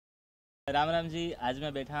राम राम जी। आज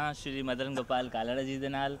मैं बैठा हाँ श्री मदन गोपाल kalra जी दे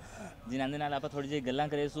नाल, जिन्हां दे नाल आपां थोड़ी जी गल्लां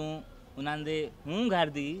करे सूं। उन्हां दे हूँ घर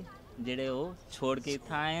दी ਜਿਹੜੇ ਉਹ छोड़ के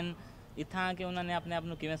इत्थां आए न। इत्थां आ के ਉਹਨਾਂ ਨੇ ਆਪਣੇ ਆਪ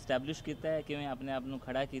ਨੂੰ ਕਿਵੇਂ ਸਟੈਬਲਿਸ਼ ਕੀਤਾ ਹੈ, ਕਿਵੇਂ ਆਪਣੇ ਆਪ ਨੂੰ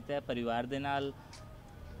ਖੜਾ ਕੀਤਾ ਹੈ ਪਰਿਵਾਰ ਦੇ ਨਾਲ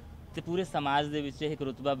ਤੇ ਪੂਰੇ ਸਮਾਜ ਦੇ ਵਿੱਚ ਇੱਕ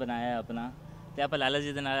ਰੁਤਬਾ ਬਣਾਇਆ ਆਪਣਾ। ਤੇ ਆਪਾਂ ਲਾਲਾ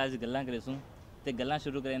ਜੀ ਦੇ ਨਾਲ ਅੱਜ ਗੱਲਾਂ ਕਰੇ ਸੂੰ ਤੇ ਗੱਲਾਂ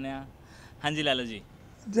ਸ਼ੁਰੂ ਕਰਨੇ ਆ। ਹਾਂਜੀ ਲਾਲਾ ਜੀ।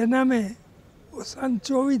 जन्म है वो सन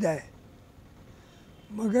 24 का है,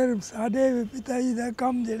 मगर साढ़े पिता जी का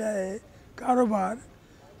काम जड़ा है कारोबार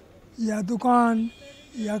या दुकान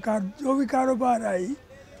या जो भी कारोबार आई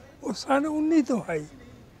वो सन 19 तो आई।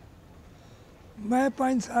 मैं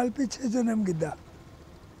 5 साल पिछे जन्म किया।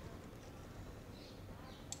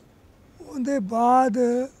 उनके बाद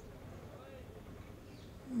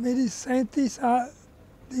मेरी 37 साल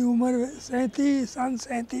की उम्र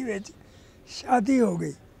 37 में शादी हो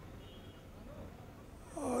गई।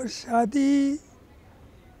 और शादी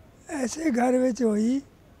ऐसे घर में हुई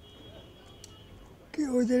कि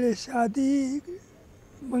वो जड़े शादी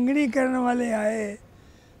मंगनी करने वाले आए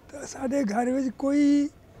तो साढ़े घर में कोई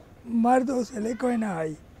मर्द उस वे कोई ना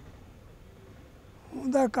आई।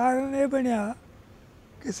 उनका कारण ये बनया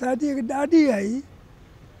कि साड़ी एक डाडी आई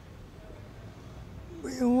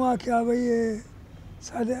भाई। हूँ आख्या भाई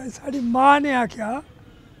साड़ी माँ ने आख्या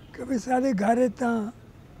कि भाई साढ़े घर तो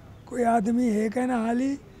कोई आदमी है कहना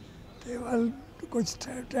हाली तो वाल कुछ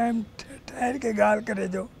टाइम ठहर के गाल करे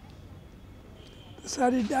जो। तो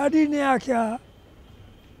सारी डाडी ने आख्या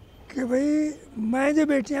कि भाई मैं जो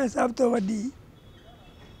बैठी हाँ सब तो वड्डी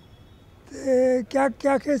ते क्या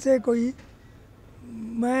क्या कैसे कोई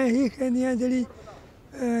मैं ही कहनी हाँ जी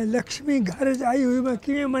लक्ष्मी घर आई हुई मैं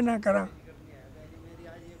किमें मना करा।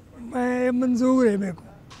 मैं मंजूर है मेरे को।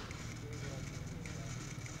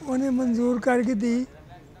 उन्हें मंजूर करके दी।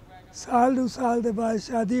 साल 2 साल के बाद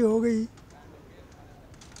शादी हो गई।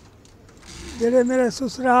 जेड़े मेरा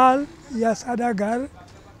ससुराल या साडा घर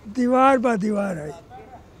दीवार बा दीवार है,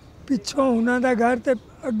 पिछों उन्हों घर तो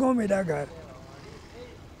अगों मेरा घर।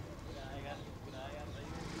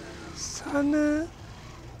 सन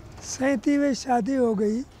 37 में शादी हो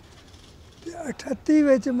गई।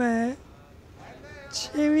 38 में मैं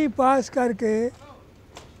 6वीं पास करके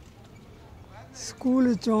स्कूल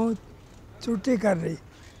चों छुट्टी कर रही,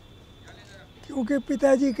 क्योंकि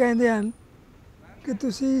पिताजी कहते हैं कि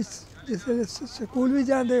तुसी जिसले स्कूल भी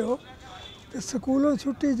जाते हो तो स्कूलों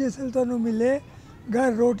छुट्टी जिसले तुहानू मिले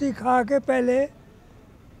घर रोटी खा के पहले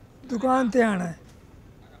दुकान ते आना है।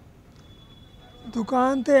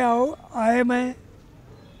 दुकान ते आओ आए मैं।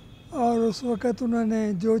 और उस वक़्त उन्होंने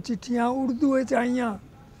जो चिट्ठियाँ उर्दू आईयाँ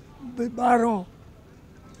बाहरों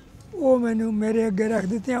वो मैनू मेरे अगे रख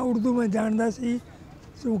दी। उर्दू में जानता सी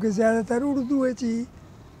क्योंकि ज़्यादातर उर्दू ही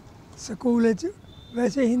स्कूल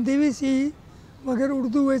वैसे हिंदी भी सी मगर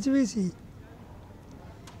उर्दू भी सी।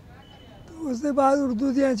 तो उसके बाद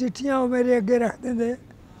उर्दू दियाँ चिट्ठियाँ वो मेरे अगे रख देंगे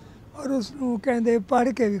और उसनू कहते पढ़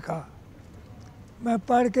के विखा। मैं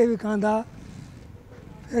पढ़ के विखांदा।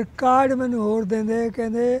 फिर कार्ड मैनू होर देंगे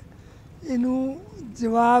कहते इनू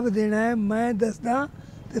जवाब देना है मैं दसदा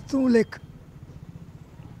तो तू लिख।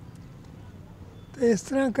 तो इस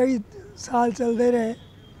तरह कई साल चलते रहे।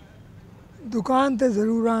 दुकान ते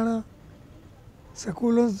ज़रूर आना।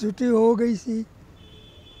 स्कूलों से छुट्टी हो गई सी।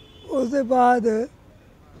 उसके बाद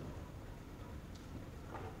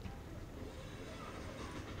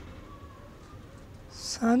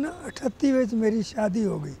सन 38 में मेरी शादी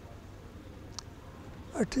हो गई।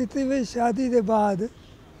 38 में शादी के बाद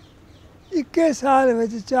 21 साल में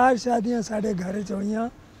 4 शादियां साढ़े घर च होईयां।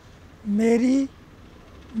 मेरी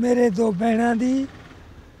मेरे 2 बहनों दी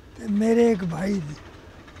ते मेरे एक भाई दी।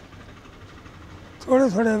 थोड़े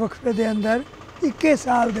थोड़े वक्फे के अंदर 21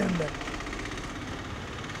 साल के अंदर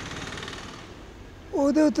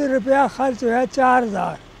उहदे उत्ते रुपया खर्च होया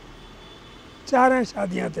 4000 4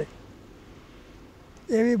 शादियां ते।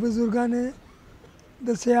 ये भी बुजुर्गों ने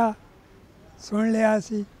दसिया सुन लिया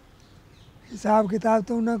सी। हिसाब किताब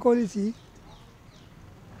तो उन्होंने कोल ही सी।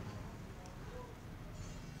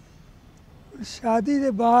 शादी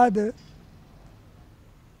के बाद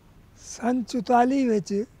सन 44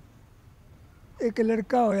 विच एक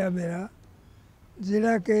लड़का होया मेरा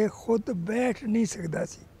जिहड़ा कि खुद बैठ नहीं सकता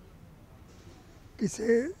सी।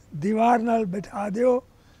 किसी दीवार नाल बैठा दिओ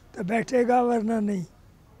तो बैठेगा वरना नहीं।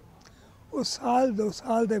 वो साल 2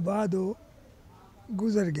 साल के बाद वो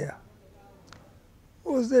गुजर गया।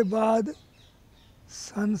 उसके बाद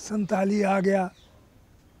सन 47 आ गया।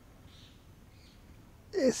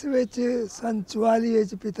 इस विच सन 44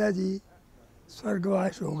 विच पिता जी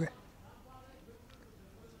स्वर्गवास हो गए।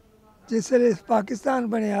 जिसले पाकिस्तान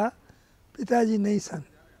बनया पिता जी नहीं सन।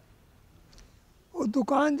 वो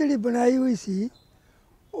दुकान जी बनाई हुई सी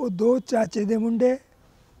ਉਹ ਦੋ ਚਾਚੇ ਦੇ ਮੁੰਡੇ,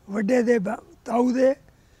 ਵੱਡੇ ਦੇ ਤਾऊ ਦੇ,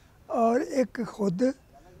 ਔਰ ਇੱਕ ਖੁਦ,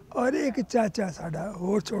 ਔਰ ਇੱਕ ਚਾਚਾ ਸਾਡਾ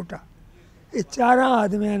ਹੋਰ ਛੋਟਾ। ਇਹ ਚਾਰਾਂ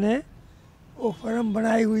ਆਦਮੀਆਂ ਨੇ ਉਹ ਫਰਮ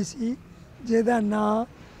ਬਣਾਈ ਹੋਈ ਸੀ ਜਿਹਦਾ ਨਾਂ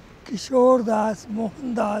ਕਿਸ਼ੋਰ ਦਾਸ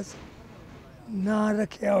ਮੋਹਨ ਦਾਸ ਨਾਂ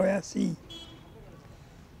ਰੱਖਿਆ ਹੋਇਆ ਸੀ।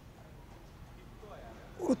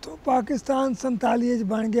 ਉੱਥੋਂ ਪਾਕਿਸਤਾਨ 47 'ਚ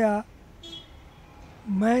ਬਣ ਗਿਆ।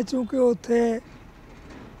 ਮੈਂ ਚੂੰਕਿ ਉੱਥੇ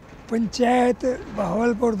ਪੰਚਾਇਤ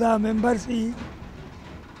ਬਹਾਵਲਪੁਰ ਦਾ ਮੈਂਬਰ ਸੀ,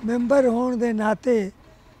 ਮੈਂਬਰ ਹੋਣ ਦੇ ਨਾਤੇ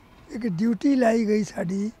ਇੱਕ ਡਿਊਟੀ ਲਾਈ ਗਈ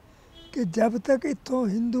ਸਾਡੀ ਕਿ ਜਬ ਤੱਕ ਇੱਥੋਂ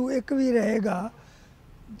ਹਿੰਦੂ ਇੱਕ ਵੀ ਰਹੇਗਾ,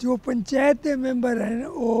 ਜੋ ਪੰਚਾਇਤ ਦੇ ਮੈਂਬਰ ਹਨ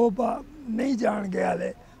ਉਹ ਨਹੀਂ ਜਾਣਗੇ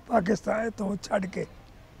ਹਾਲੇ ਪਾਕਿਸਤਾਨ ਤੋਂ ਛੱਡ ਕੇ।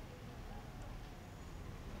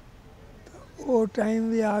 ਉਹ ਟਾਈਮ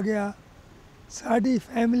ਵੀ ਆ ਗਿਆ। ਸਾਡੀ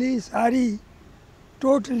ਫੈਮਿਲੀ ਸਾਰੀ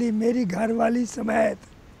ਟੋਟਲੀ ਮੇਰੀ ਘਰਵਾਲੀ ਸਮੇਤ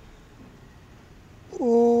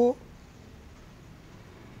ਉਹ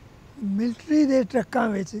ਮਿਲਟਰੀ ਦੇ ਟਰੱਕਾਂ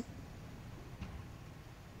ਵਿੱਚ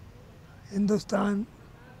ਹਿੰਦੁਸਤਾਨ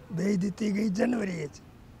ਭੇਜ ਦਿੱਤੀ ਗਈ ਜਨਵਰੀ ਵਿੱਚ।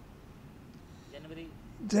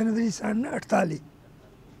 ਜਨਵਰੀ ਸਨ 48।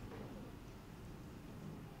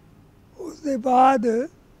 ਉਸ ਦੇ ਬਾਅਦ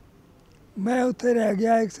ਮੈਂ ਉੱਥੇ ਰਹਿ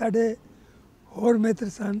ਗਿਆ। ਇੱਕ ਸਾਡੇ ਹੋਰ ਮਿੱਤਰ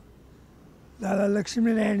ਸਨ ਲਾਲਾ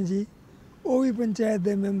ਲక్ష్ਮੀ ਨਾਰਾਇਣ ਜੀ, ਉਹ ਵੀ ਪੰਚਾਇਤ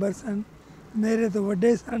ਦੇ ਮੈਂਬਰ ਸਨ, ਮੇਰੇ ਤੋਂ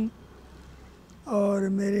ਵੱਡੇ ਸਨ ਔਰ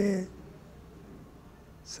ਮੇਰੇ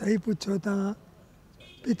ਸਹੀ ਪੁੱਛੋ ਤਾਂ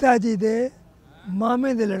ਪਿਤਾ ਜੀ ਦੇ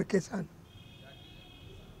ਮਾਮੇ ਦੇ ਲੜਕੇ ਸਨ।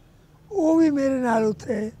 ਉਹ ਵੀ ਮੇਰੇ ਨਾਲ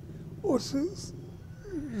ਉੱਥੇ ਉਸ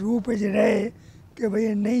ਰੂਪ ਵਿੱਚ ਰਹੇ ਕਿ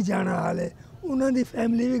ਭਈ ਨਹੀਂ ਜਾਣਾ ਹਾਲੇ। ਉਹਨਾਂ ਦੀ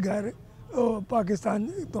ਫੈਮਿਲੀ ਵੀ ਘਰ ਪਾਕਿਸਤਾਨ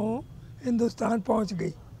ਤੋਂ ਹਿੰਦੁਸਤਾਨ ਪਹੁੰਚ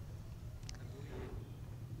ਗਈ।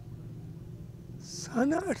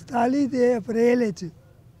 ਸਨ 48 ਦੇ ਅਪ੍ਰੈਲ ਵਿੱਚ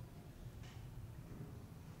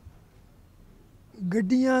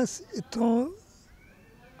ਗੱਡੀਆਂ ਇੱਥੋਂ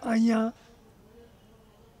ਆਈਆਂ,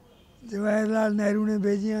 ਜਵਾਹਰ ਲਾਲ ਨਹਿਰੂ ਨੇ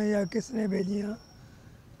ਭੇਜੀਆਂ ਜਾਂ ਕਿਸ ਨੇ ਭੇਜੀਆਂ।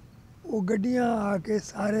 ਉਹ ਗੱਡੀਆਂ ਆ ਕੇ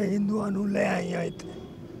ਸਾਰੇ ਹਿੰਦੂਆਂ ਨੂੰ ਲੈ ਆਈਆਂ ਇੱਥੇ,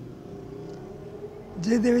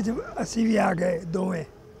 ਜਿਹਦੇ ਵਿੱਚ ਅਸੀਂ ਵੀ ਆ ਗਏ ਦੋਵੇਂ।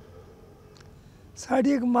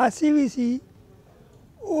 ਸਾਡੀ ਇੱਕ ਮਾਸੀ ਵੀ ਸੀ,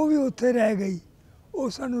 ਉਹ ਵੀ ਉੱਥੇ ਰਹਿ ਗਈ। ਉਹ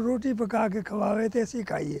ਸਾਨੂੰ ਰੋਟੀ ਪਕਾ ਕੇ ਖਵਾਵੇ ਤੇ ਅਸੀਂ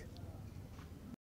ਖਾਈਏ।